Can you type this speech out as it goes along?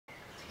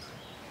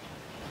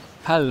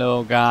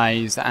Hello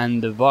guys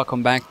and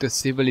welcome back to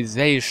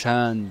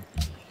Civilization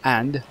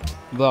and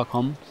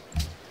welcome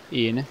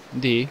in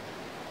the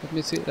let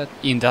me see that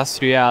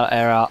industrial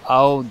era.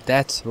 Oh,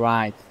 that's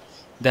right.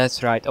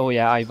 That's right. Oh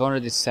yeah, I've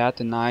already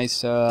set a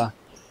nice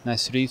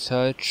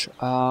research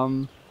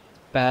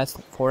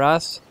path for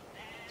us.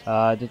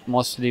 That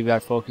mostly we are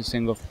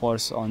focusing of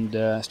course on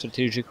the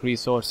strategic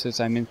resources.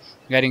 I mean,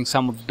 getting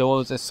some of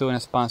those as soon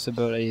as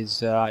possible is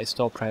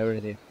top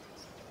priority.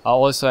 I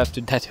also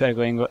after that we are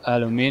going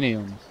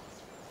aluminium.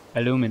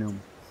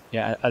 Aluminum.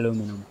 Yeah,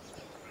 aluminum.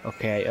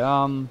 Okay,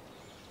 and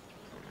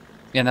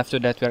after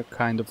that we're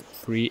kind of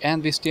free.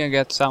 And we still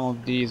get some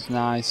of these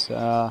nice,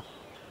 well,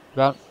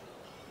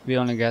 we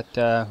only get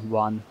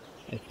one,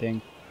 I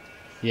think.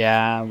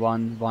 Yeah,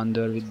 one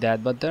wonder with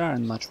that, but there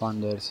aren't much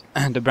wonders.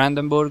 The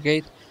Brandenburg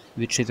Gate,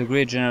 which is a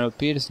great general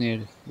pierce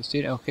near the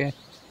city, okay.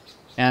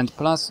 And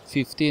plus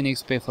 15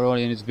 XP for all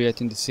units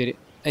built in the city.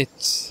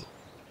 It's...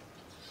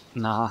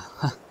 nah.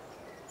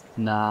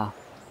 Nah.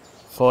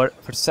 For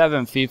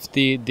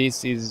 750,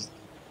 this is...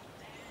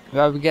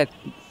 well, we get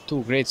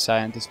 2 great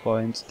scientist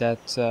points.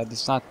 That's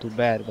not too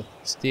bad, but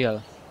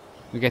still.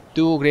 We get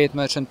 2 great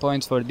merchant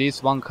points for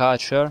this, 1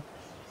 culture,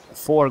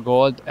 4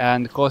 gold,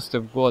 and cost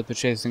of gold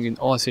purchasing in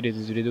all cities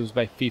is reduced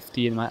by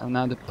 15.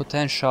 Now the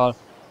potential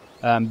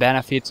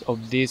benefits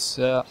of this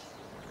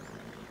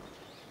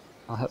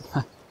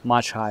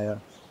much higher.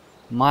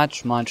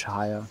 Much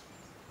higher.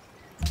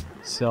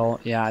 So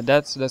yeah,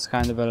 that's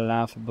kind of a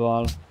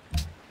laughable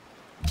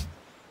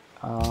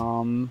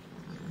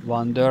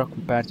wonder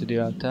compared to the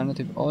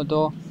alternative,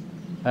 although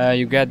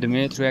you get the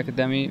military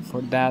academy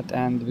for that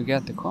and we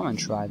get the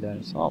comment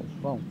riders. Oh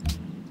wow,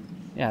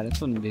 yeah, that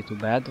wouldn't be too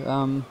bad.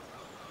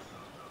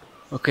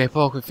 Okay,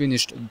 Paul, we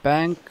finished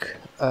bank.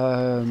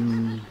 I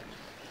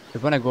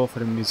wanna go for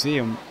the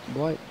museum.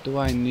 Why do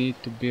I need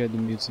to build a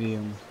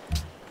museum?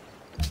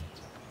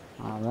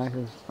 Alright,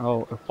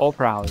 oh,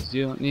 opera house.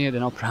 You don't need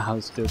an opera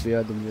house to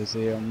build a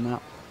museum. No,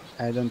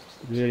 I don't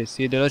really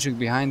see the logic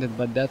behind it,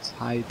 but that's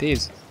how it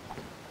is.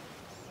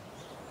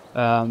 We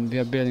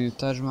are building a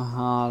Taj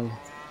Mahal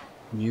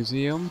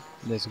museum.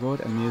 That's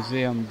good. A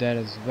museum there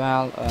as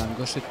well.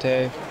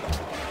 Goshite.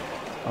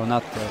 Oh,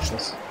 not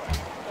purchase.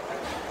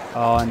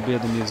 Oh, and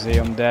build a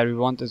museum there. We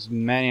want as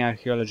many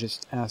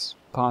archaeologists as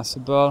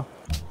possible.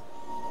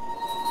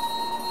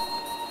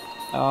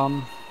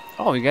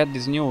 Oh, we get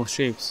these new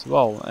ships.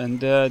 Wow, and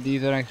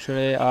these are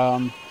actually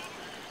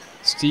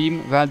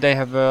steam. Well, they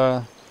have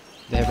an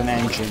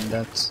engine.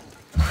 That's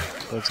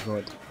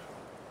good.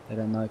 I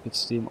don't know if it's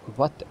steam.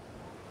 What?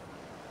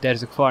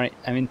 There's a foreign.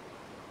 I mean,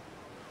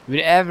 with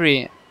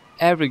every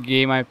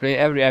game I play,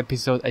 every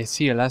episode, I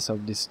see less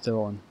of this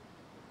stone.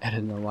 I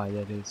don't know why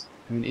that is.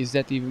 I mean, is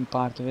that even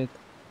part of it?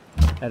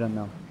 I don't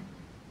know.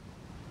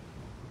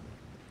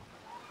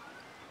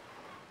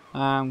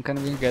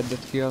 Can we get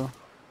that kill?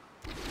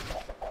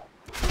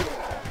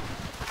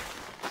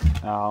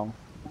 Oh,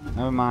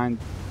 never mind.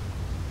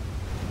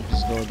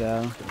 Just go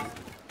there.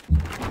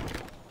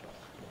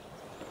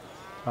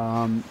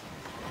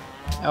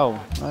 Oh,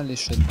 well, this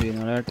should be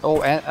an alert.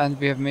 Oh, and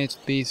we have made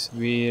peace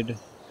with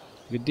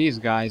these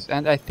guys,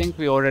 and I think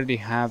we already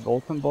have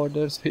open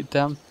borders with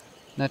them.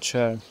 Not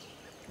sure.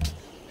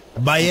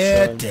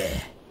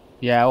 Bayete.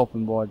 Yeah,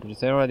 open borders.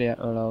 They already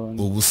allow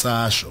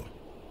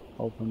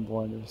open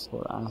borders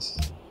for us.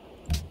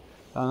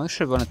 I'm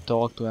actually gonna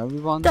talk to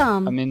everyone. I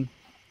mean,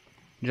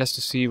 just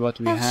to see what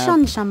we have,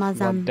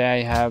 what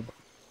they have.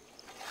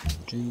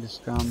 Genghis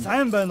Khan.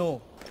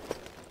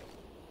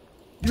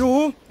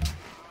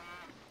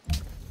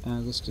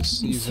 Augustus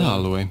Caesar.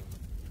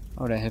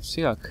 Oh, they have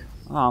silk.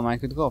 I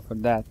could go for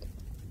that.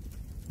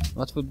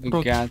 What would we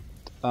get?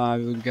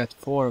 We would get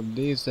 4 of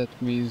these. That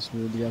means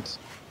we would get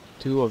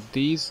 2 of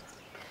these.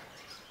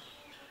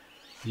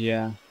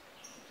 Yeah,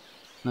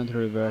 not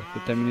really worth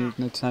it. I mean,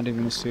 it's not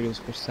even a serious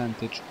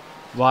percentage.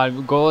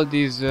 While gold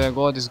is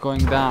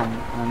going down,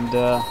 and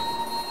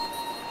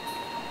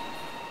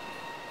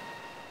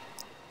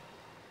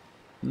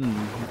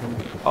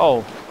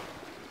oh,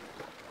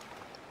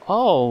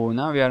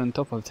 now we are on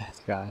top of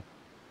that guy.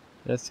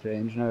 That's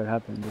strange. Never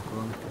happened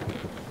before.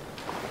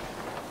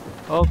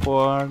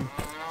 Awkward.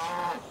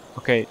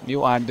 Okay,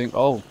 you are doing.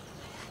 Oh,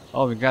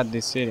 we got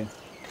this city.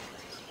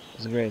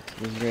 It's great.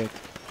 It's great.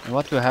 And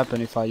what will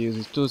happen if I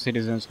use 2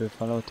 citizens with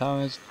follow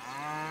towers?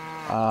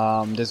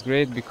 That's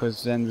great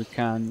because then we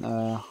can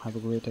have a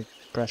greater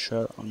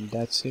pressure on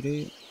that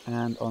city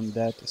and on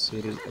that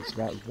city as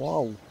well.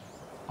 Wow.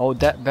 Oh,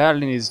 that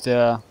Berlin is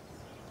the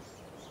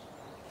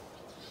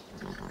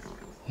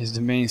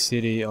main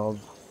city of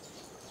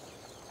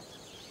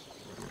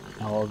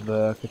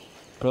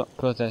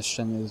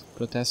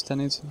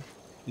Protestantism.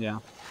 Yeah,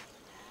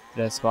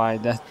 that's why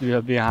that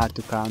will be hard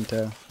to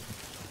counter.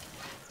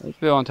 But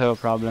we won't have a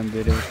problem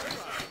with it.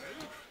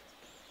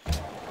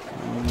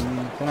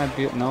 Can I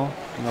build? No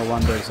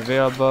wonder it's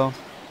available.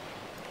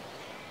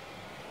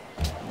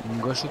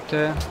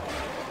 Goshite.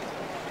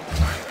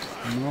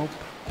 Nope.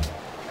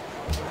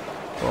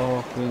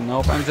 Okay,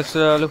 nope. I'm just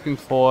looking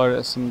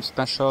for some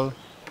special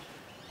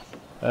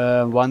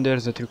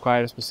wonders that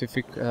require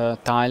specific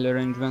tile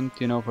arrangement.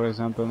 You know, for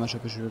example,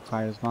 Machu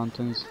requires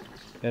mountains.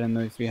 I don't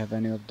know if we have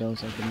any of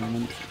those at the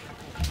moment.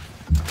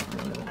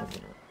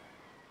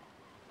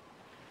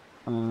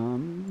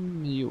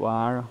 You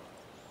are.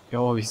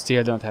 Oh, we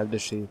still don't have the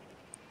sheep.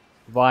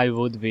 Why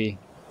would we?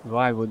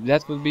 Why would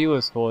that would be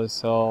useful?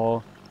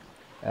 So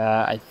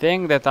I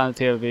think that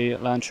until we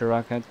launch a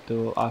rocket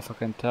to Alpha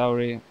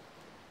Centauri,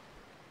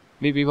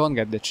 we won't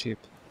get the chip.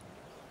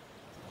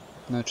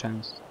 No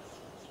chance.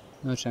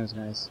 No chance,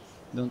 guys.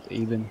 Don't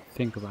even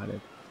think about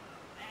it.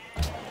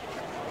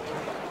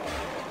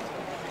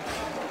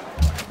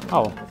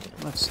 Oh,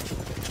 let's.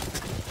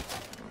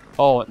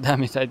 Oh,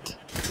 damn it!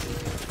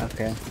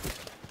 Okay.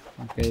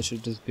 Okay, it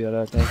should just be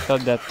alert. I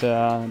thought that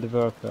the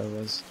worker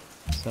was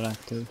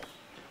selected.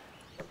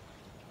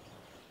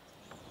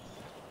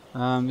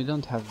 We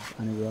don't have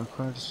any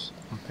workers.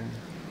 Okay.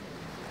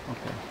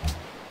 Okay.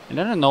 And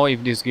I don't know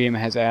if this game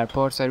has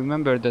airports. I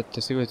remember that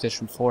the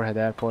Civilization 4 had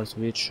airports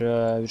which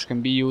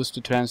can be used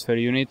to transfer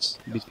units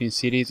between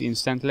cities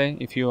instantly.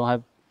 If you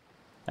have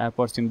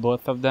airports in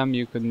both of them,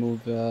 you could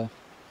move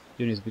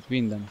units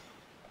between them.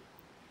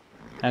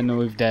 I don't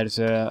know if there's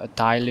a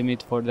tile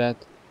limit for that.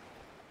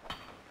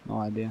 No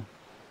idea.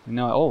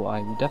 No. Oh,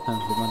 I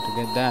definitely want to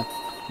get that.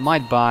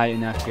 Might buy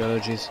an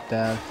archaeologist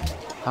there.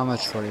 How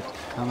much for it?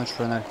 How much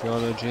for an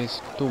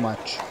archaeologist? Too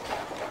much.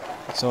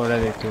 It's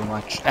already too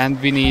much.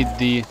 And we need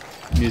the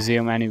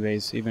museum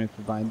anyways, even if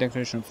we buy.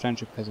 Declaration of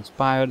Friendship has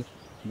expired.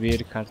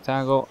 Vir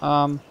Carthago.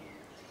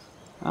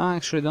 I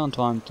actually don't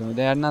want to.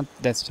 They are not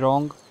that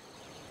strong.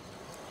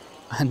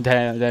 And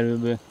there will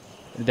be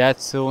that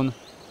soon.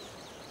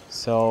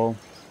 So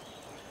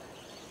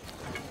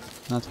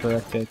not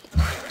worth it.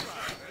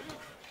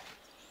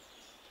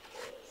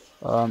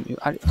 Are you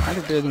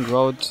building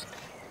roads?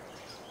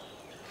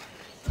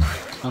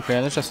 Okay,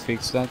 let's just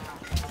fix that.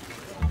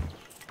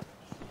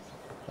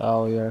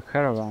 Oh, you're a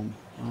caravan.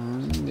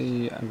 And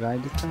the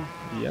Gaidika?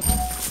 Yep.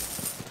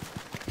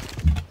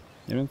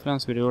 Your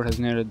influence with your has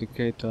nearly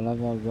decayed to a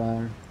level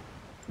where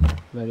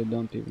you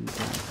don't even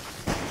care.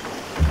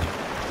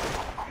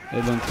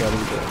 They don't care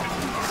either.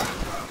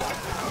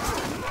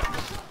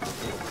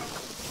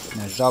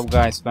 Nice job,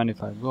 guys.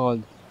 25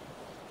 gold.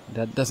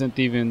 That doesn't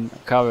even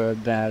cover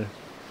their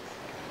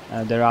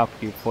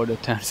upkeep for the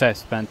turns I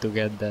spent to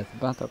get that,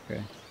 but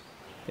okay.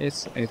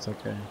 It's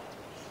okay.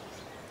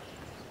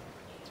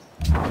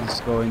 Let's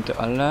go into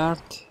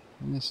alert.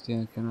 I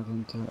still cannot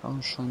enter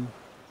ocean.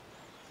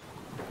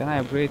 Can I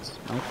upgrade?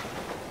 Nope.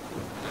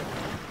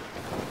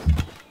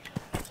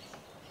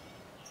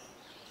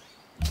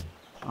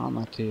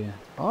 Amati.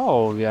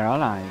 Oh, we are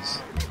allies.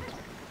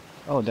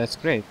 Oh, that's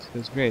great.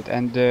 That's great.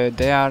 And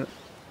they're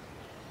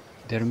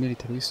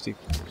militaristic.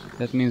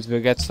 That means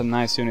we'll get some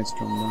nice units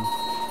from them.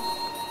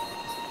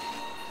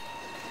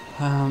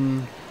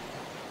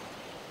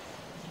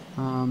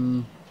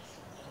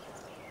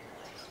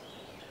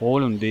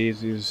 All of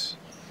these is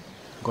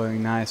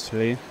going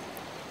nicely.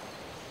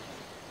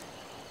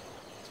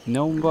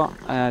 No, but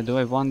do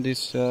I want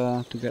this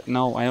to get?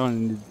 No, I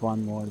only need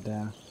one more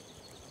there.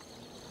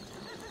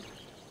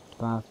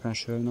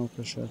 Pressure, no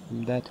pressure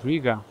from that.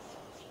 Riga.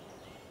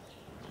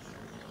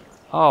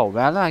 Oh,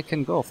 well, I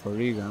can go for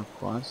Riga, of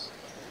course.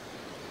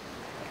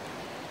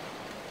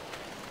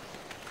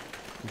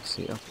 Let's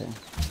see, okay.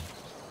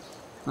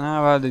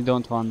 Well, they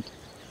don't want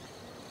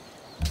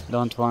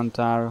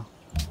our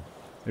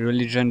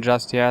religion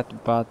just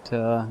yet, but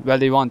well,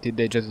 they want it,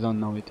 they just don't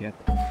know it yet.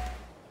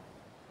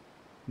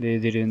 They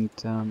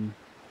didn't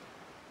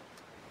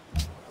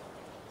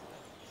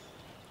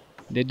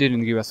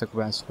give us a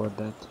quest for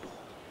that.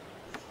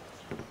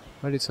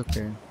 But it's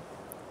okay.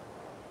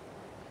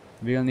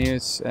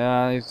 Vilnius,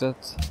 is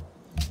that?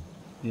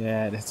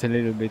 Yeah, that's a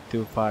little bit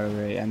too far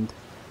away, and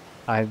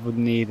I would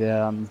need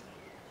a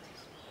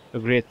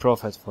great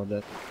profit for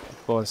that.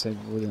 Of course, I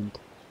wouldn't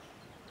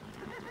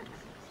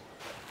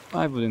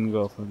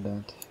go for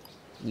that.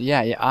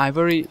 Yeah,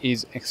 ivory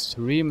is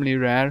extremely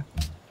rare.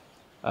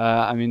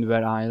 I mean,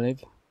 where I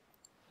live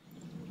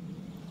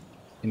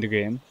in the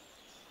game.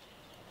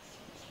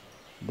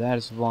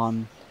 There's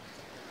one.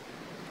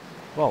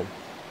 Whoa.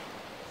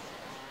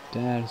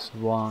 There's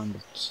one.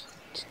 That's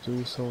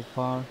two so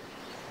far.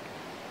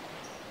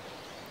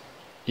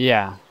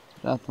 Yeah,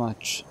 not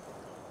much.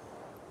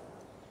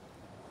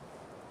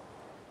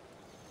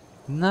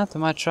 Not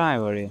much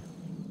ivory.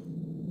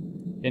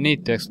 You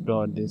need to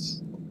explore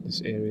this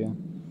area.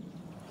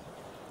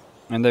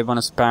 And I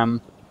wanna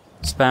spam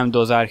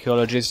those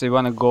archaeologists. They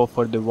wanna go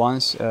for the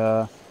ones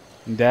in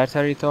their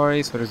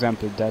territories. For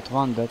example, that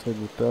one. That would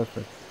be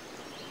perfect.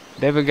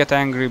 They will get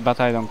angry,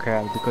 but I don't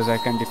care because I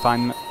can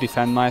defend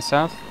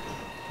myself.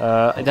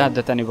 I doubt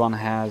that anyone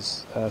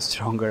has a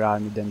stronger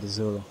army than the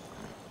Zulu.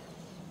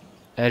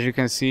 As you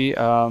can see,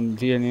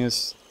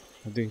 Vilnius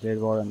declared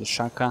war on the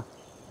Shaka.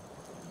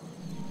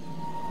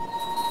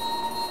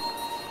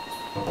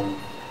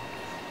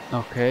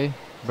 Okay,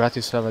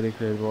 Bratislava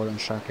declared war on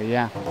Shaka,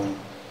 yeah.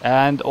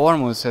 And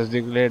Ormus has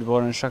declared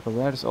war on Shaka.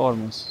 Where's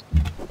Ormus?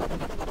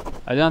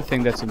 I don't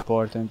think that's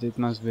important. It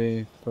must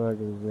be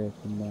further away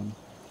from them.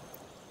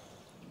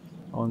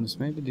 Almost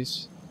maybe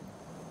this.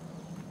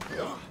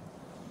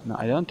 No,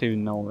 I don't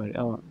even know where.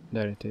 Oh,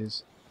 there it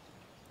is.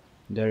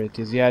 There it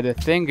is. Yeah, the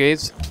thing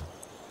is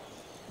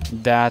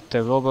that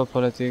global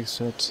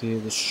politics. Let's see,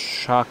 the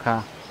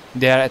Shaka.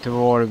 They're at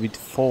war with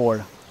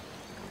four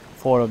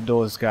of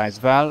those guys.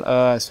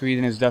 Well,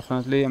 Sweden is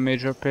definitely a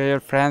major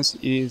player. France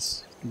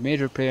is a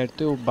major player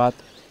too, but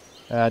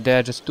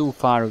they're just too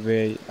far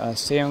away.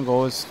 Same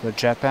goes for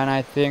Japan,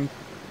 I think.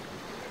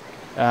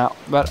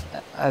 But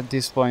at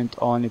this point,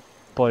 only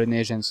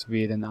Polynesia and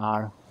Sweden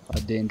are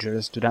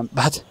dangerous to them.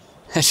 But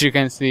as you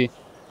can see,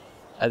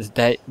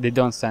 they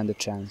don't stand a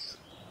chance.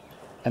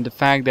 And the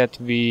fact that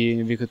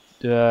we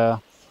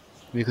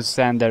could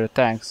stand their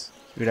attacks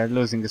without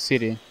losing a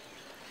city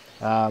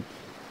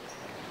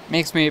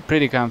makes me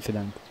pretty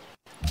confident.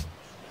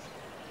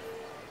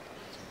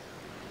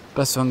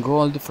 +1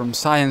 gold from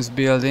science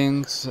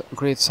buildings.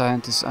 Great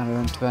scientists are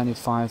around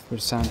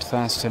 25%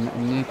 faster.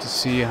 I need to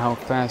see how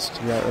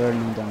fast we are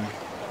earning them.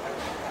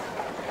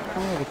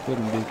 Oh, it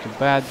wouldn't be too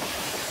bad.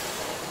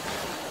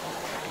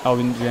 Oh,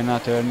 we are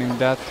not earning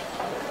that.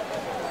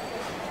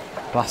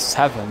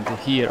 +70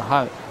 here.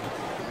 How?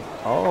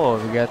 Oh,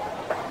 we get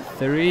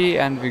 3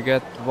 and we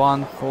get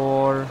 1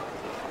 for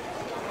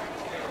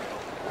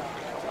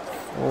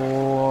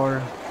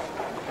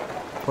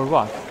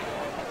what?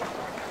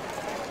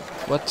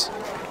 What?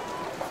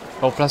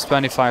 Oh,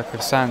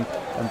 +25%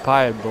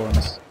 empire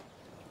bonus.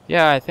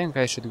 Yeah, I think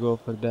I should go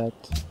for that.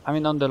 I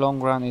mean, on the long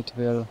run it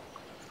will.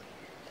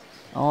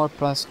 Or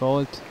plus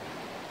gold.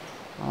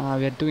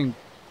 We are doing.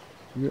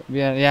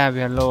 We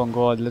are low on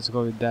gold. Let's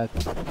go with that.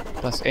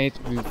 +8.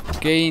 We've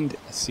gained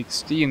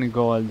 16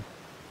 gold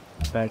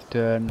per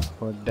turn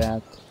for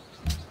that.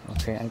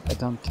 Okay, I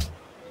don't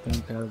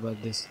care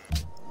about this.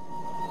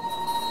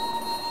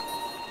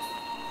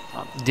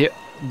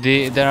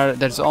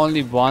 There's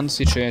only one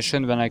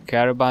situation when I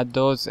care about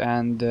those,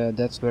 and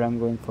that's where I'm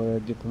going for a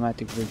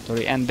diplomatic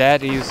victory, and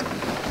that is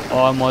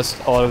almost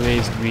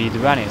always with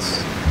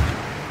Venice.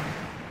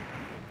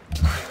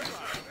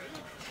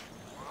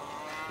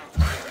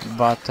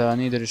 But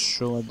neither is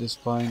true at this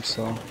point,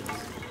 so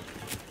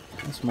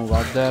let's move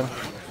out there.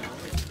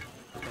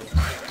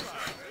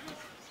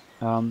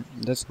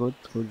 That's good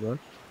work.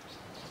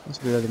 Let's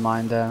build a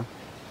mine there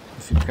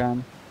if you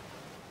can.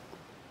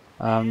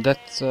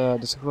 That's a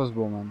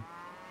crossbowman.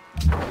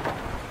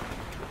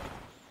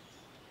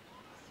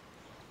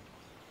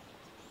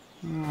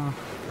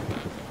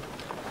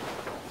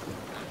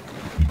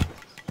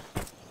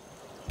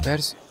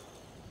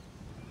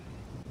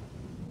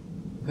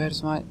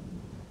 Where's my?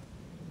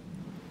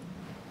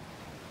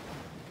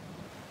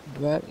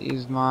 Where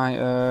is my?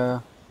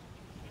 I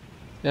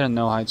don't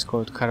know how it's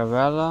called.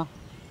 Caravella.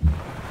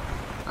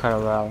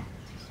 Caravel.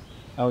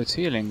 Oh, it's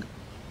healing.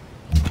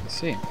 Let's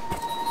see.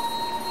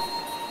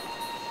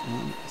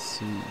 Let's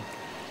see.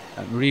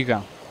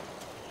 Riga.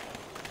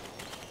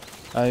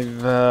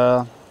 I've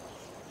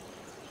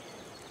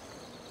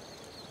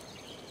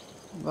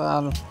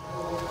well,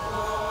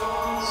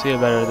 still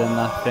better than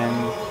nothing.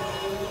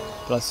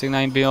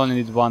 +9, we only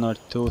need 1 or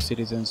 2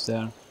 citizens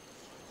there.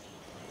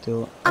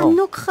 Oh. But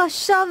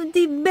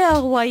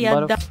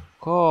of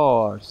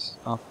course.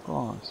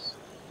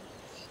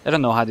 I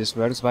don't know how this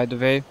works, by the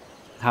way.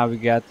 How we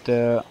get?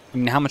 I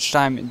mean, how much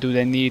time do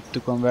they need to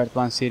convert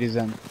 1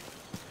 citizen?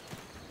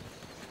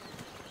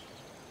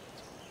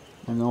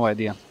 I have no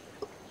idea.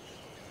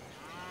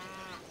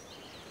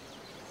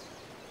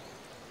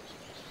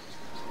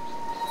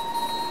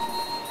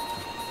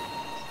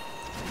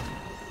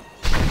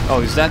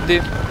 Oh, is that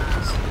the?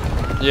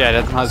 Yeah,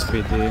 that must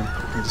be the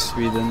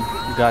Sweden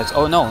guys.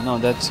 Oh no,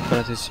 that's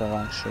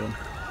Bratislava actually.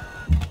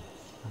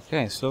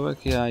 Okay,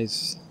 Slovakia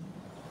is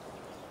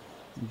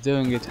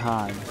doing it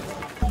hard.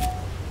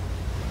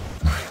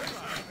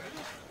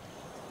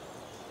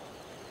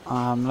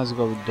 Let's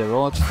go with the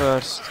road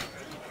first.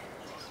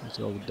 Let's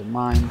go with the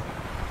mine.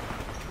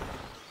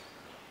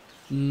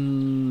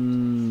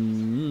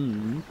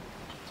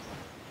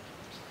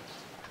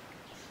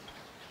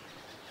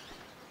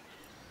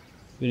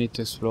 We need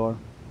to explore.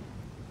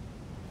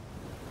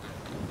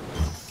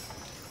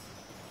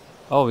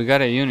 Oh, we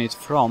got a unit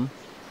from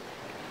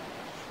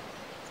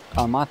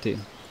Almaty.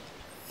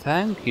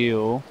 Thank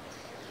you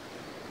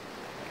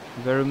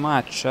very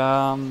much.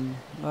 Well,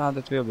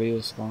 that will be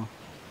useful.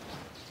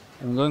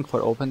 I'm going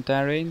for open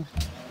terrain.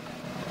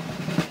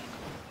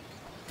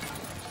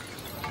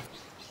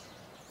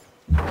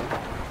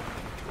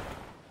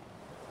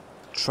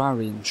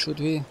 Trarin, should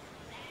we?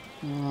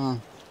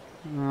 No.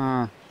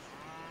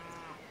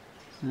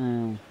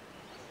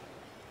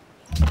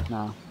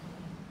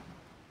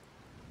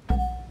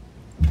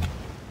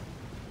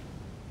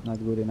 Not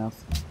good enough.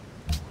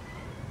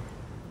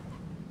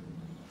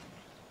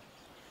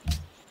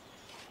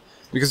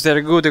 Because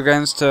they're good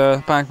against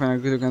pikemen are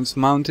good against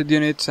mounted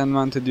units, and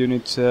mounted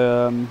units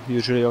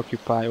usually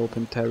occupy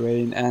open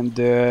terrain, and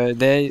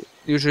they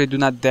usually do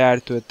not dare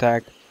to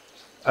attack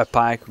a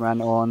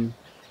pikeman on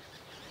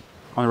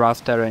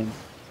rough terrain.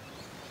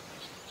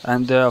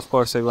 And of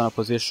course I want to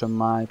position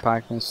my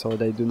pikemen so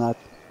they do not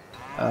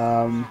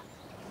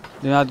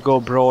go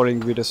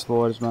brawling with a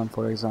swordsman,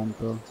 for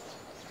example,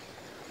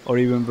 or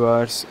even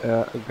worse,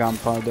 a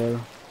gunpowder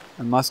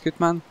and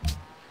musketman.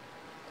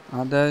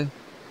 Are they?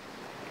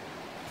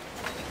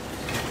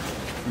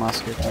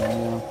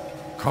 Musketman, yeah.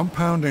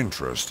 Compound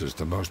interest is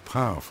the most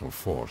powerful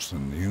force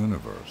in the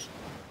universe.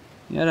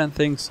 Yeah, I don't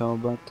think so,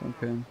 but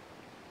okay.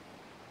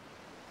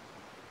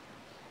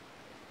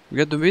 We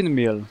got the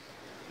windmill.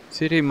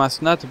 City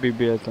must not be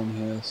built on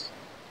hills.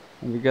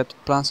 And we get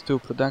 +2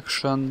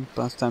 production,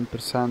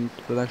 +10%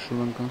 production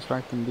when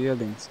constructing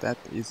buildings. That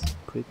is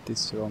pretty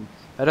strong.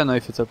 I don't know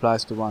if it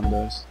applies to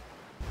wonders.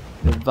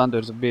 The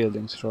wonders of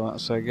buildings,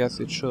 so I guess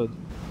it should.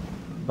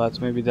 But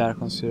maybe they are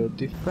considered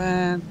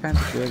different kinds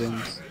of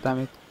buildings. Damn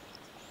it.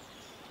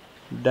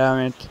 Damn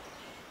it.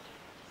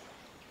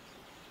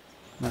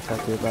 Not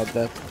happy about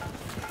that.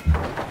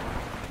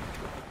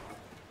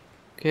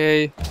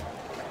 Okay.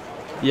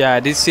 Yeah,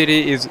 this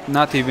city is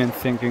not even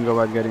thinking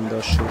about getting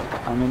those shit.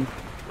 I mean...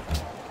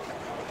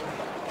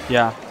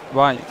 Yeah,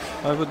 why?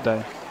 Why would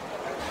they?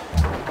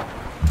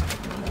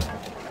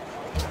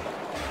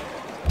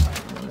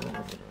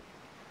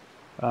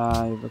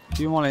 I've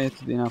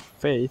accumulated enough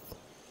faith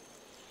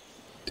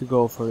to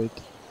go for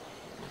it.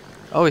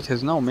 Oh, it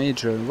has no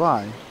major.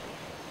 Why?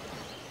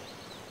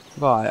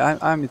 Why?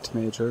 I'm its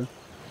major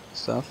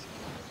stuff.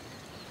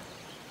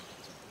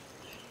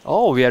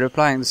 Oh, we are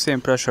applying the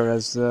same pressure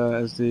as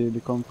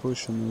the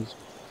Confucian is.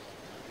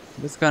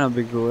 That's gonna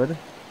be good.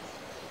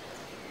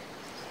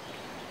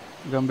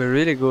 Gonna be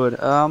really good.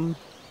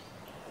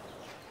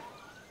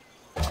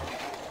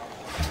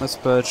 Let's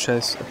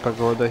purchase a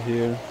pagoda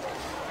here.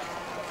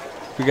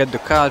 We get the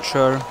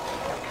culture.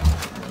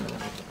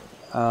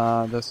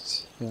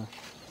 That's yeah.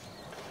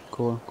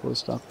 Cool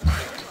stuff.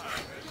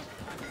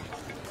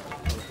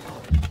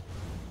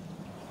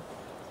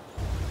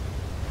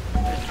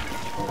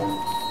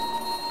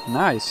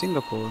 Nice,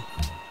 Singapore.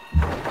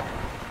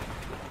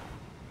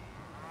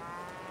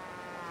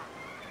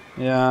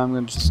 Yeah, I'm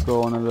gonna just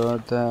go on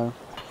alert there.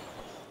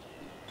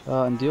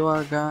 And you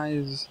are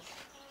guys.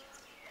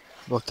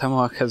 Well,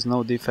 Tamahawk has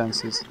no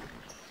defenses.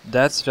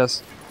 That's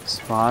just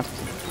smart.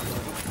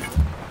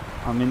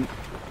 I mean,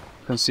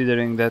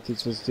 considering that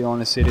it was the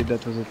only city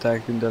that was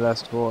attacked in the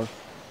last war.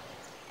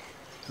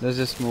 Let's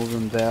just move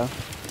them there.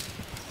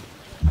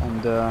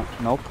 And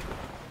nope.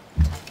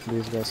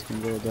 These guys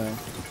can go there.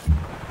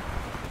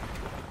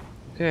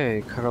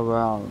 Okay,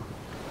 Caraval.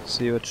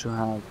 See what you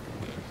have.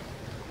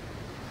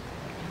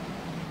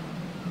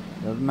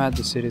 You have met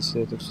the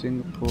city-state of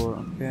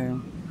Singapore, okay.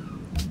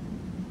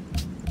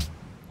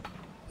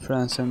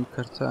 France and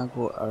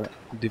Carthago are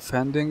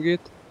defending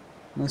it.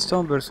 And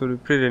Stoneburst will be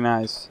pretty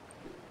nice.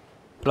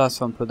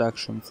 +1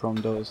 production from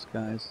those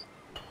guys.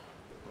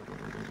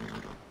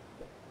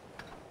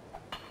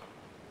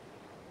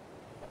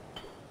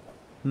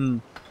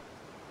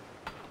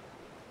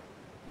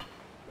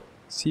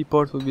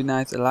 Seaport would be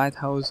nice, a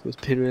lighthouse would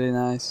be really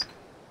nice.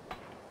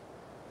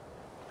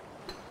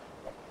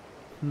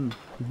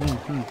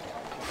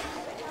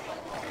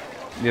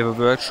 We have a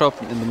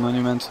workshop in the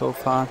monument so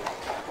far.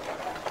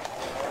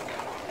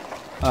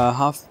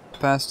 Half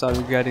past are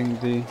we getting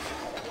the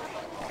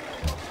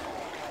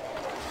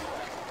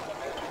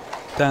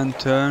 10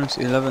 turns,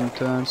 11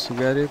 turns to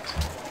get it.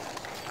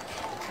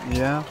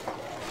 Yeah,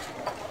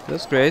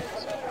 that's great.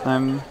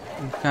 I'm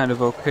kind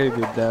of okay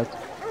with that.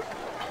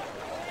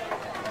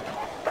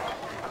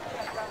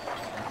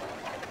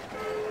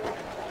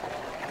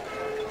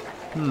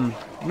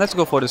 Let's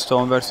go for the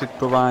Stoneverse. It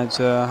provides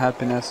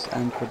happiness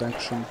and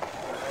protection.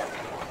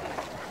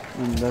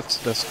 And that's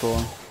the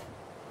score.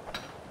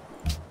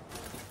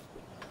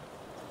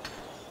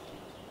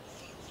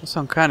 That's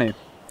uncanny.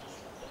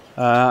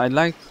 I'd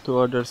like to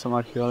order some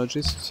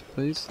archaeologists,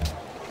 please.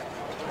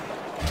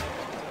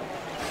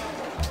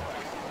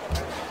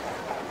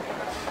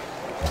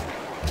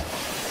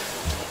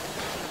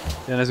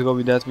 Yeah, let's go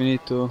with that. We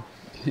need to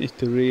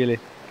really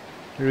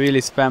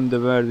spam the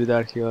word with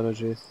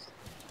archaeologists.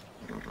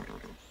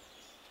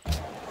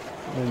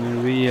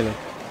 And we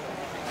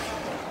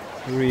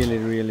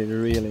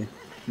really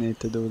need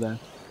to do that.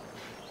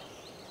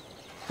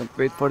 But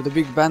wait for the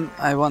big band.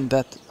 I want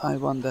that.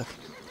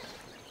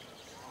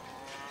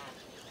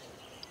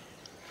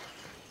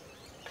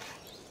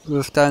 We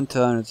have 10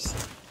 turns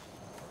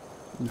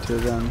until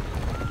then.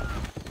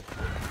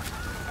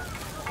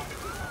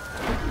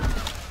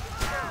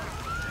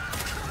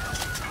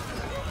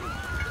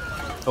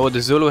 Oh,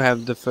 the Zulu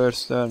have the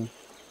first turn.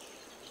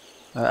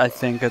 I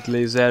think at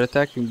least they're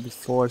attacking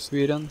before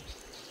Sweden.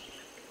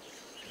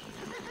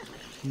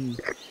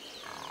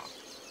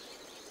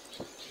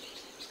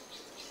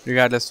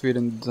 Regardless,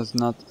 Sweden does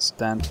not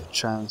stand a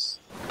chance.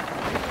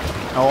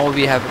 Oh,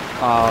 we have...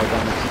 Oh,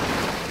 damn it.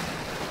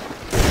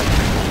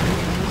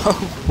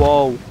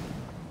 Whoa!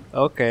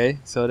 Okay,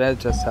 so that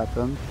just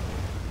happened.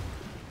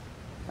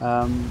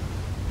 I'll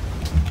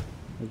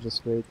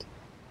just wait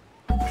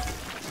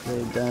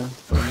there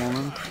for a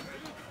moment.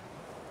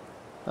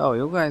 Oh,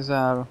 you guys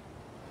are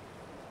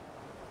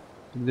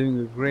Doing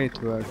a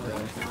great work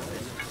there.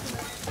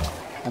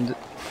 And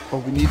oh,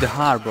 we need a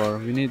harbor.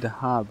 We need a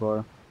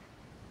harbor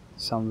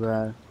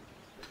somewhere.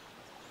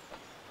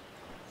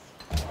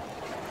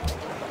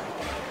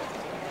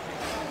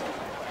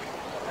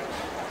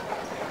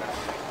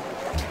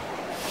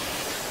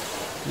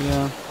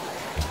 Yeah.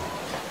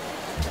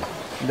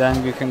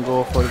 Then we can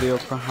go for the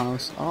opera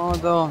house. Oh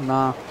no,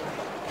 no.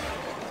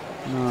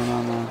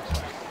 No.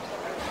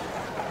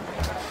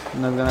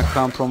 I'm not gonna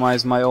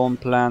compromise my own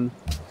plan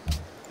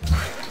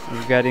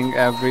of getting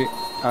every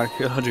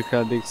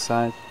archaeological dig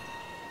site.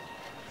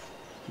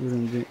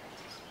 Wouldn't be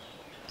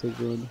too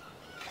good.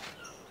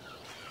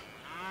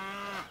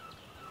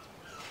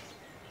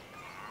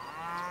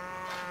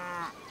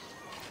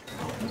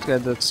 Let's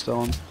get that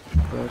stone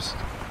first.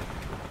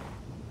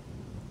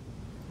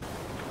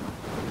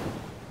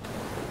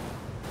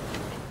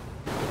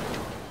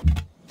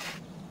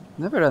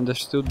 Never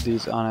understood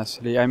these,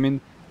 honestly. I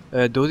mean,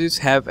 do these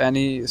have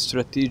any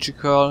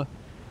strategical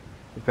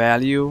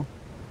value?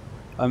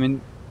 I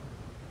mean,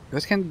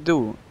 what can you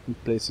do in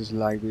places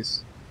like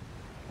this?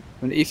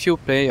 I mean, if you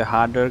play a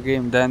harder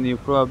game, then you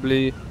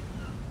probably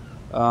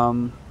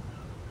don't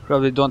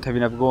have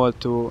enough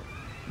gold to,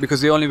 because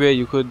the only way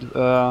you could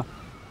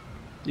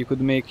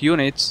make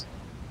units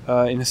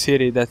in a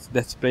city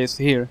that's placed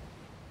here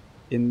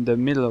in the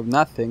middle of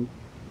nothing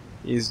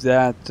is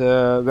that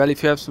well,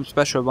 if you have some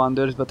special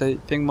wonders, but I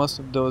think most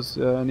of those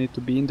need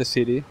to be in the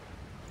city,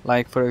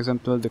 like for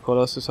example the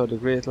Colossus or the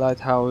Great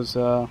Lighthouse,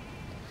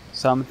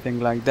 something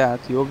like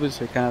that. You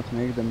obviously cannot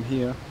make them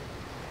here.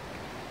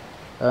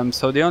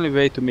 So the only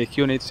way to make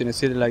units in a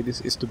city like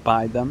this is to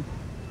buy them,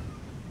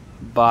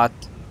 but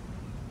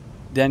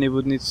then you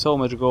would need so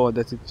much gold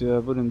that it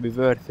wouldn't be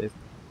worth it.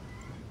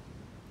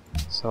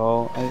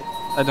 So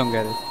I don't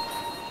get it.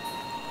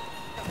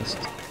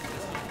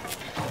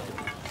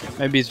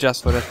 Maybe it's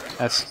just for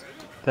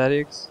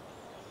aesthetics.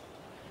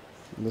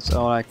 That's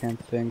all I can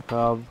think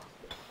of.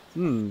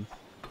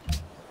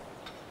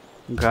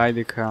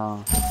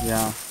 Gaidika,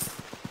 yeah.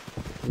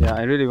 Yeah,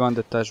 I really want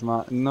the Taj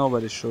Mahal.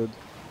 Nobody should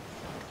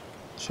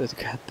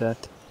get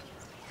that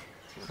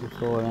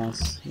before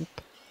us.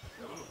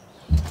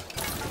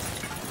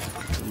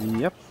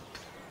 Yep.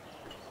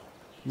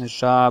 Nice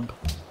job.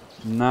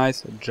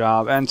 Nice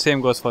job. And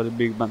same goes for the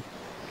big one.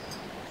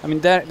 I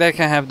mean, they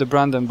can have the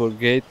Brandenburg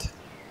Gate.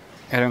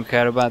 I don't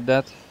care about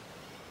that.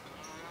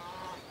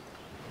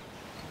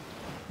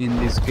 In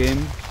this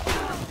game,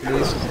 at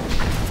least.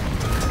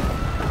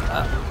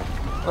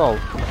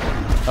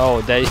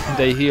 Oh,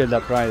 they healed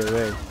up right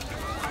away.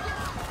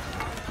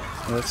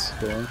 That's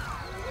cool.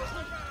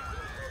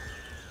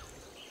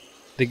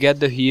 They get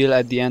the heal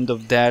at the end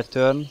of their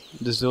turn,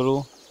 the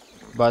Zulu,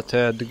 but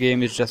the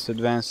game is just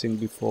advancing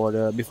before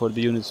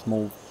the units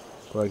move.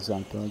 For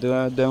example,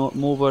 the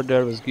move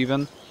order was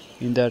given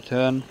in their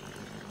turn,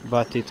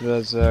 but it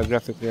was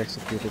graphically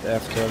executed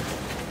after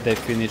they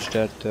finished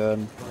their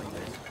turn.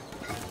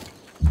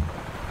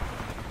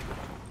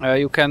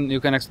 You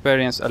can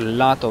experience a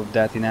lot of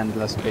that in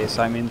Endless Space.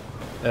 I mean,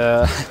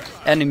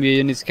 enemy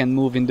units can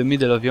move in the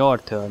middle of your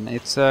turn.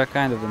 It's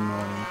kind of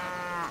annoying,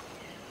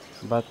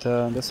 but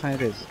that's how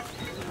it is.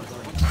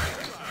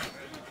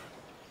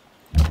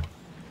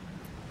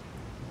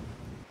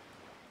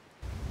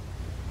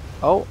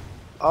 Oh,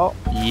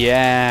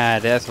 yeah,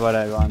 that's what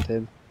I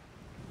wanted.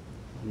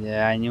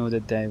 Yeah, I knew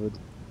that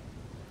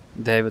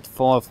they would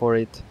fall for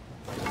it.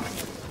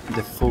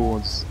 The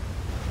fools.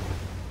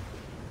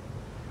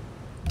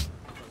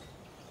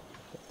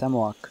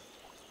 Tamok.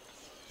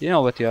 You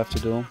know what you have to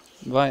do.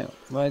 Why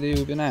do you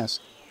even ask?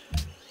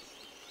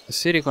 The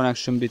city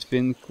connection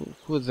between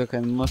Kuzak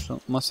and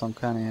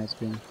Mosonkani has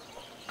been.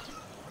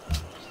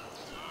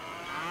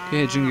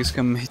 Okay, Genghis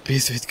Khan made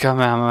peace with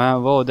Kamehameha.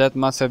 Whoa, that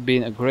must have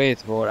been a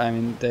great war. I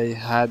mean, they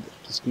had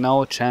just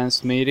no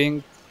chance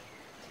meeting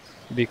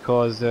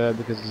because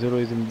Zulu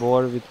is in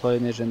war with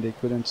Polynesia and they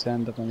couldn't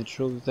send up any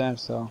troops there.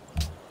 So,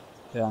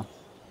 yeah,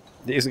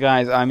 these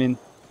guys. I mean,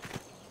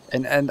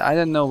 and I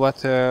don't know what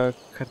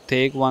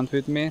Kartag want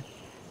with me.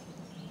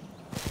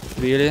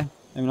 Really?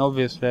 I mean,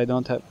 obviously I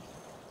don't have.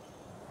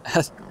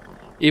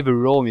 Even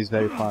Rome is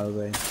very far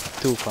away,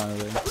 too far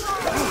away.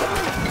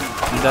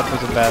 And that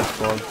was a bad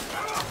fall.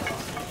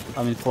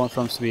 I mean,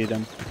 from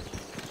Sweden.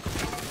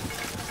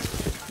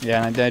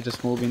 Yeah, and I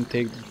just move in,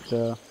 take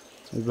a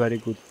very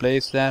good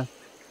place there.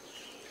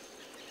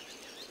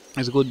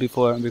 It's good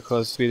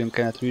because Sweden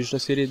cannot reach the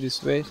city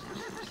this way.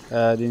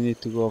 They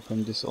need to go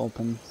from this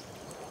open.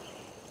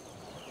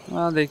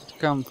 Well, they could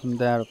come from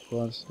there, of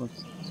course. But,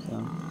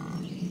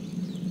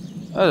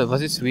 oh,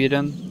 was it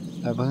Sweden?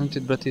 Wasn't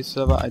it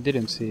Bratislava? I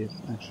didn't see it,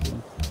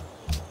 actually.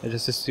 I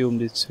just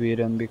assumed it's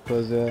Sweden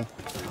because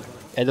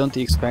I don't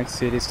expect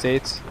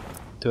city-states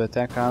to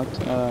attack out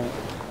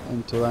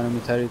into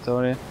enemy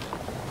territory,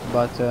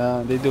 but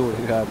they do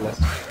regardless.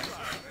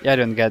 Yeah, I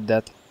don't get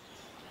that.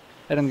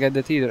 I don't get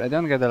that either. I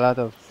don't get a lot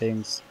of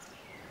things.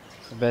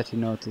 I bet you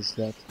noticed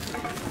that.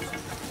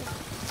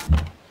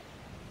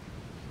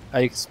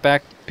 I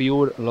expect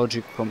pure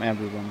logic from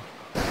everyone.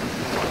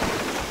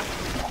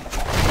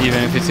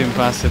 Even if it's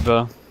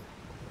impossible.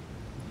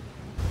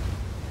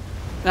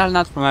 Well,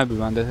 not from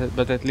everyone,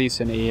 but at least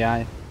an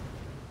AI.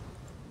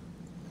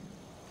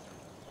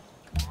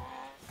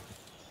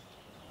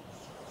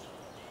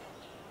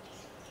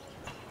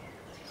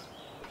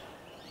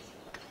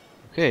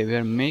 Okay, we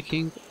are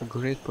making a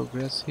great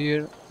progress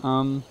here.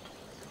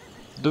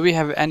 Do we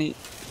have any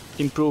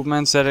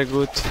improvements that are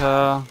good?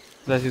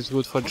 That is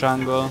good for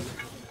jungle?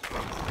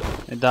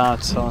 I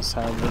doubt so,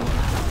 sadly.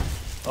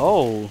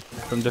 Oh,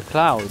 from the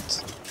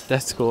clouds.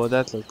 That's cool.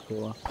 That looks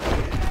cool.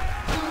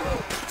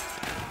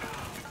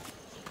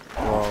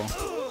 Wow,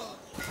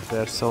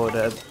 they're so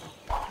dead.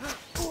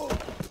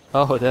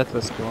 Oh, that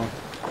was cool.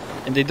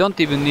 And they don't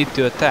even need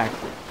to attack.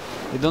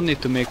 They don't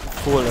need to make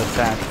full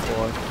attack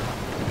for.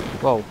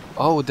 Whoa!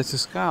 Oh, that's a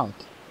scout.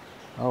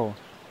 Oh.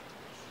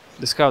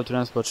 The scout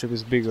transport ship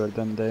is bigger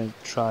than the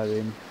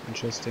trireme.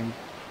 Interesting.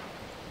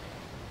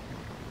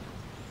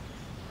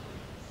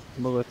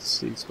 Bullet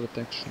seeks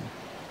protection.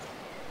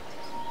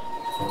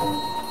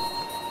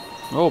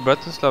 Oh,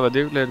 Bratislava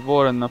declared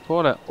war on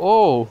Napoleon.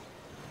 Oh!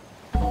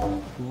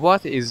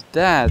 What is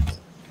that?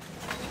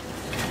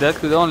 That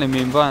could only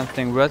mean one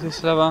thing.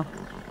 Bratislava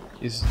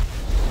is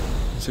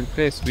to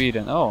replace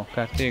Sweden. Oh,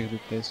 Carthage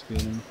replaced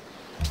Sweden.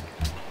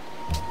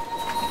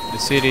 The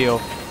city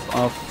of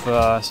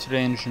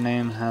strange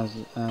name has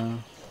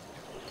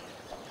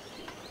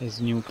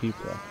new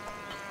people.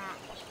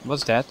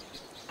 What's that?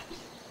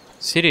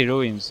 City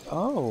ruins.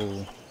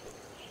 Oh,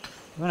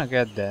 I wanna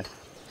get that.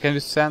 Can we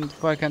send?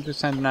 Why can't we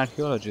send an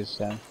archaeologist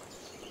there?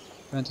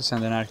 I want to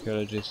send an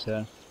archaeologist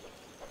there.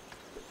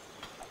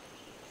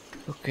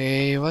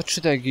 Okay, what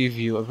should I give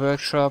you? A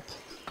workshop?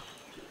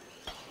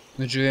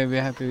 Would you be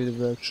happy with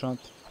the workshop?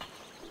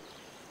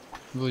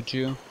 Would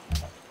you?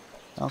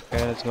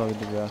 Okay, let's go with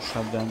the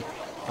workshop then.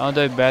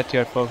 Although I bet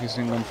you're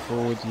focusing on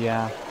food,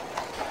 yeah.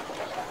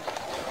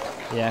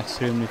 Yeah,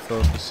 extremely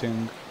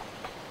focusing.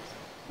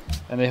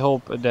 And I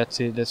hope that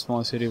the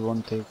small city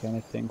won't take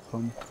anything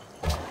from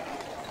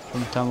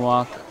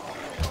Tamwak.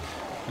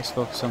 Let's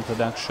focus on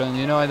production.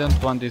 You know, I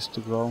don't want this to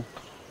grow.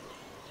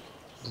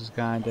 This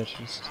guy, that's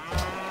just...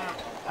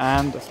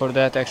 And for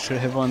that, actually,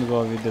 I won't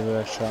go with the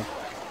workshop.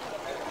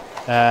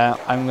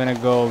 I'm gonna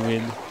go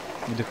with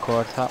the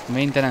courthouse.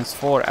 Maintenance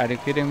 4, are you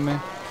kidding me?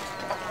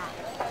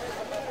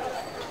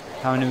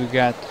 How many we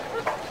got?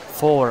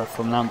 4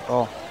 from number.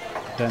 Oh,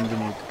 then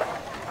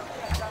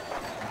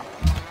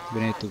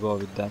we need to go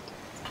with that.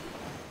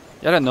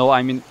 Yeah, I don't know.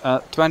 I mean,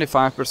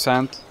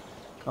 25%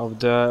 of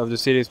the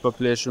city's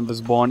population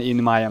was born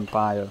in my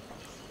empire,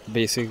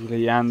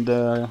 basically. And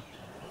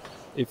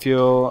if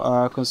you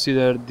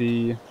consider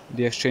the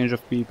exchange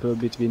of people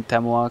between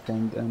Temuak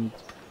and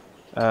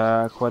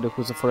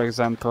Quadakuza, for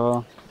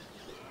example,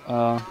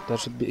 there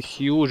should be a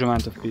huge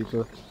amount of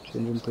people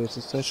changing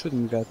places. So I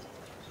shouldn't get.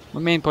 My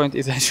main point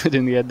is I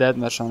shouldn't get that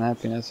much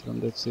unhappiness from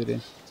that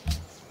city.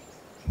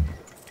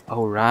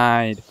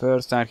 Alright,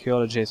 first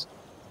archaeologist.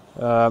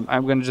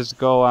 I'm gonna just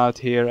go out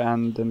here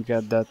and then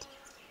get that.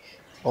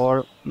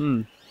 Or,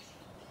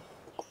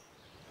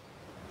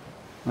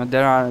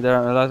 there are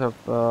a lot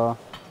of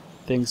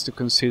things to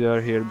consider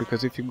here,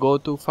 because if you go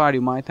too far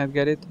you might not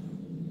get it.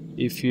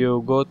 If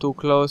you go too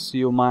close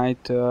you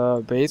might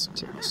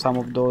waste some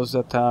of those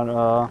that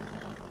are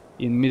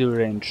in middle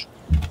range.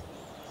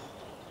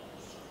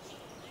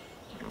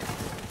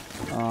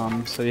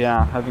 So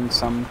yeah, having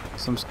some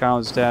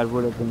scouts there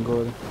would have been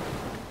good.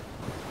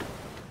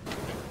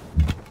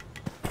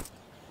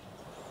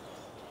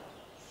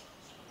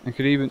 I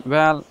could even,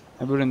 well,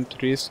 I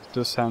wouldn't risk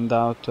to send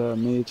out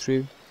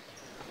military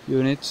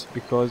units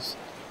because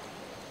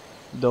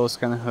those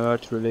can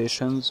hurt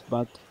relations,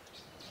 but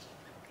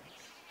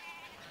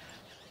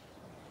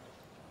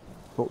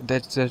oh,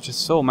 there's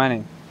just so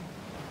many.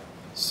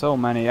 So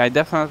many. I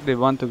definitely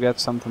want to get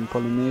some from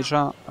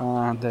Polynesia,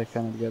 and I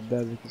cannot get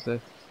that because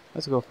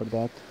let's go for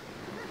that.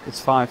 It's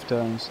 5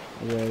 turns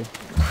away.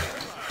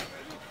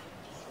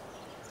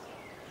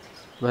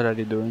 What are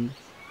you doing?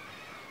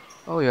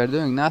 Oh, you're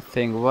doing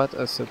nothing. What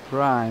a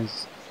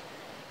surprise.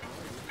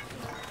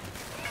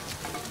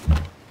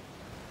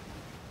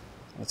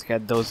 Let's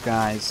get those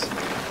guys.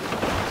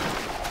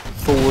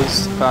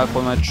 Fools fell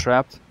for my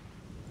trap.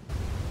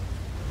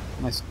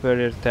 My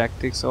superior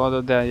tactics,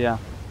 although they are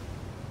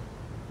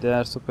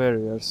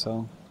superior,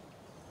 so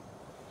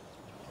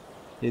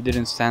they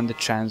didn't stand a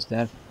chance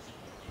there.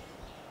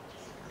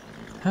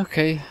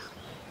 Okay.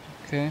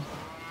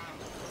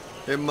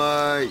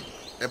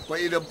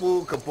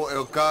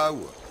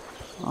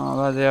 Oh,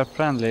 well, they are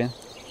friendly.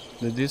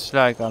 They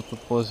dislike our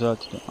proposal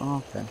to...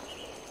 Oh, okay.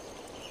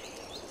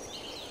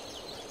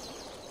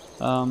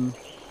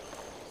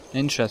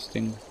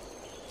 Interesting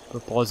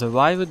proposal.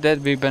 Why would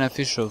that be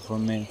beneficial for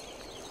me?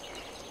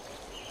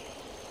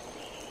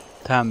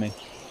 Tell me.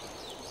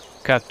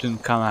 Captain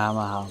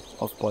Kamehameha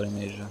of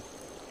Polynesia.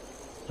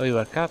 Oh, you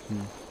are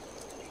captain?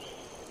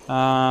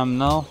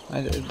 No,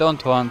 I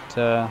don't want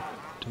to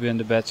be on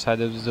the bad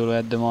side of the Zulu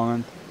at the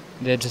moment.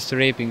 They're just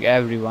raping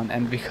everyone,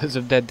 and because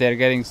of that they're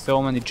getting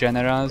so many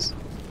generals,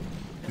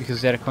 because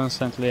they're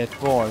constantly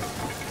at war.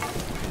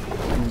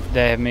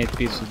 they have made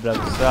peace with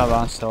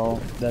Bratislava, so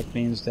that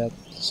means that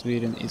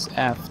Sweden is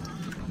effed.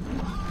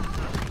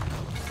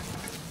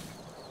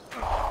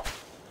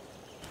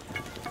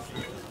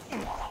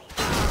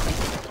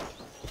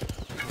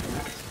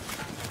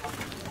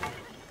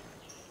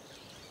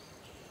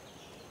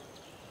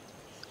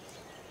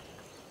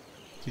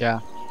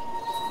 Yeah.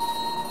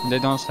 They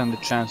don't stand a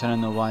chance, I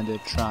don't know why they're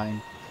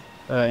trying.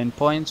 In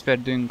points we're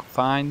doing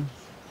fine.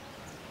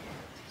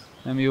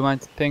 You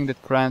might think that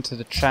France has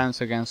a chance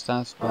against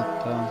us, but...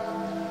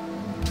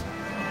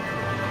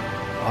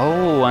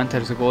 Oh,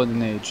 enters the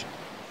golden age.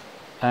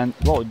 And,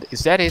 whoa,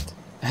 is that it?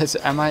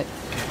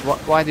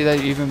 Why did I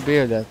even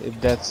build that, if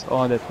that's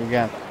all that we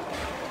get?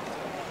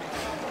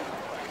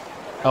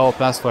 Oh,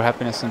 +4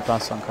 happiness and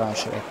 +1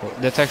 culture, okay.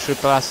 That's actually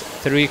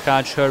 +3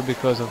 culture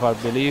because of our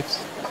beliefs.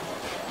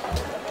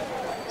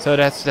 So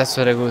that's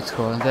a good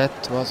call.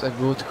 That was a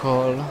good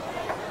call.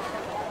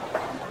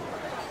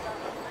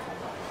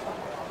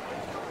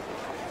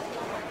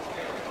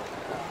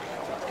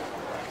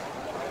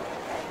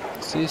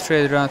 Sea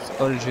trade routes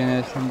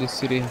originate from this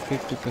city,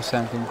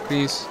 50%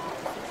 increase.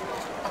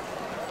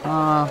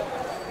 No,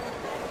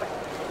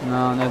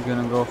 not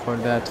gonna go for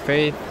that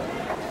faith.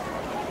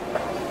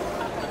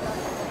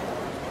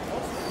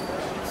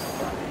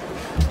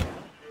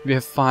 We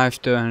have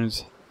 5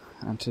 turns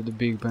until the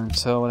big bank,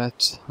 so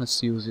let's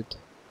use it.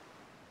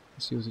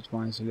 Let's use it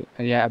wisely.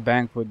 Yeah, a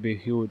bank would be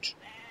huge.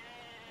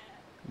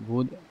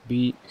 Would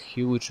be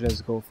huge.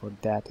 Let's go for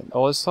that. And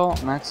also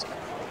next,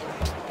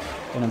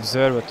 an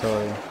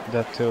observatory.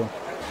 That too.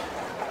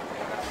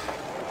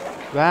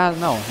 Well,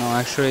 no,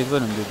 actually it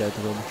wouldn't be that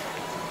good.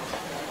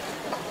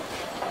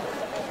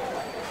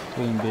 It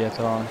wouldn't be at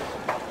all.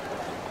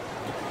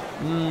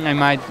 I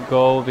might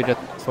go with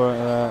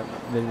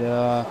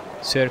the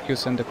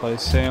Circus and the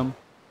Colosseum.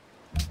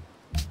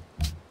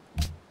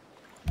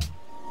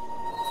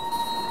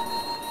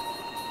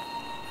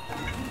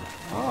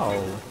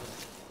 Oh,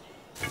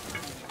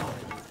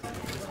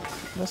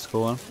 that's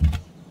cool.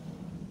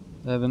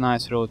 They have a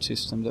nice road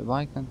system.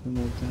 Why can't we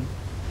move there?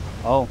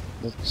 Oh,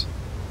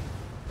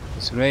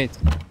 that's great.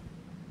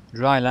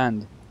 Dry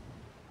land.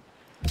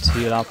 Let's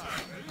heal up.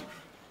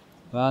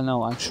 Well,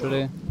 no,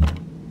 actually,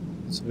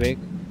 let's wake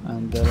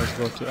and let's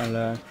go to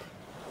alert.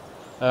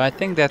 I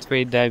think that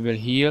way they will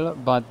heal,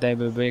 but they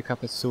will wake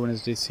up as soon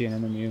as they see an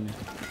enemy unit.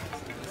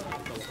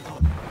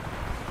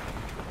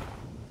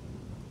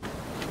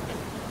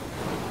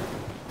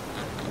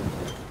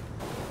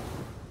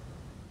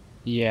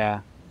 Yeah.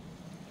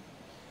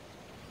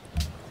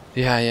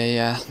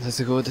 Yeah,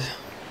 that's good.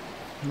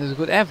 That's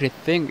good.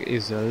 Everything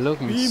is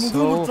looking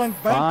so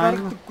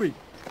fine.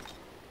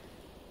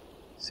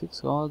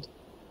 6 gold.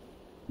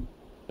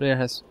 Player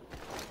has...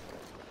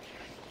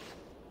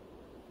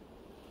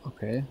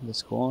 Okay,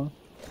 that's cool.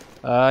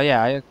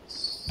 Yeah, I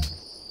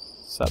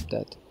accept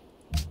that.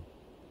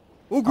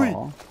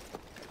 Oh.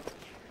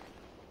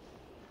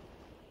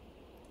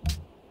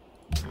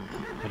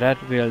 That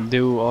will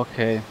do,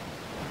 okay.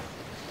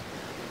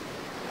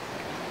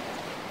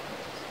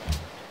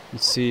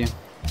 Let's see.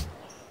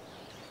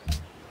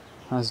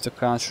 How's the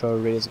cultural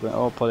race going?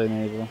 Oh,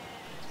 pollinator.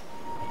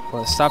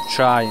 Well, stop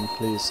trying,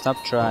 please. Stop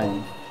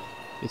trying.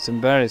 It's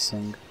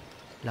embarrassing.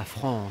 La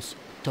France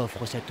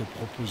t'offre cette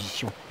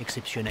proposition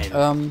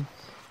exceptionnelle.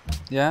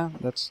 Yeah,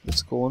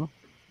 that's cool.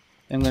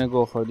 I'm gonna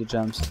go for the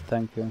gems.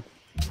 Thank you.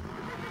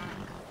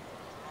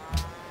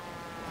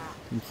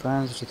 In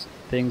France, just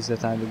things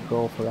that I would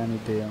go for any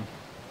deal.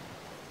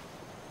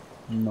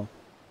 No.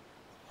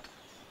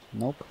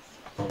 Nope.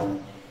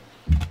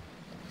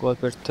 Gold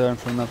per turn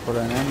from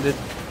Napoleon ended.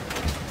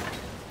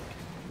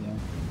 Yeah.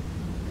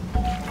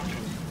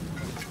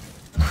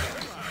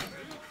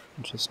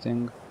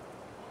 Interesting.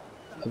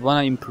 I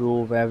wanna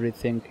improve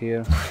everything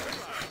here.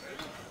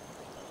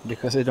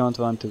 Because I don't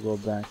want to go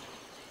back.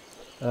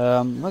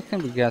 What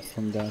can we get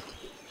from that?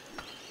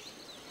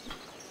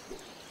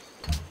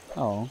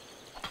 Oh.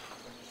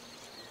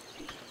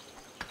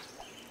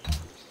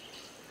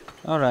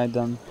 Alright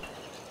then.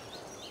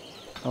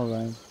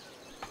 Alright.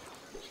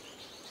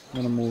 I'm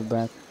gonna move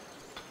back.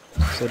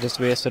 So just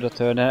wasted a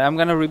turn. And I'm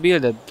gonna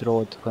rebuild that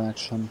road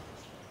connection.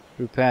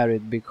 Repair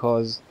it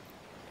because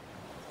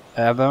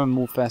I wanna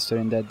move faster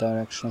in that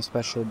direction,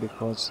 especially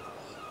because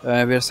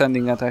we're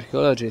sending out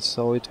archaeologists,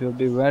 so it will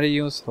be very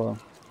useful.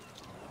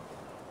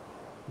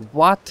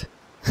 What?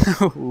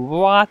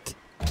 What?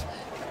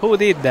 Who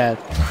did that?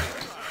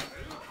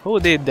 Who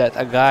did that?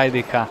 A guy,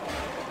 Dika.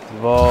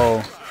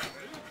 Whoa.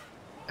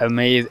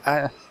 Amazing.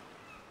 I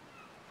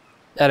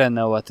don't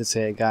know what to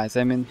say, guys.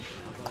 I mean,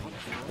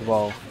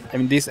 wow. I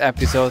mean, this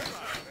episode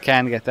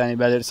can't get any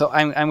better. So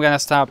I'm gonna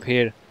stop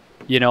here.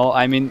 You know,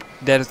 I mean,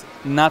 there's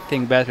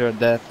nothing better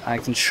that I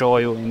can show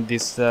you in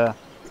this. Well,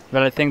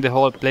 I think the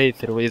whole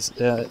playthrough is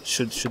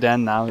should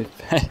end now if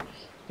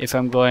if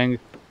I'm going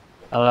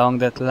along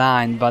that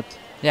line. But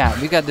yeah,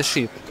 we got the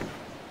ship.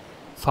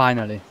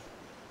 Finally.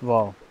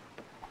 Wow.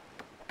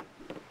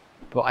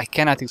 Well, I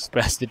cannot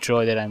express the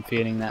joy that I'm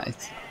feeling now.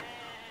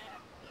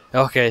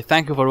 Okay,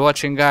 thank you for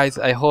watching, guys.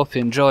 I hope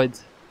you enjoyed,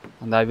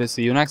 and I will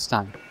see you next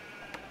time.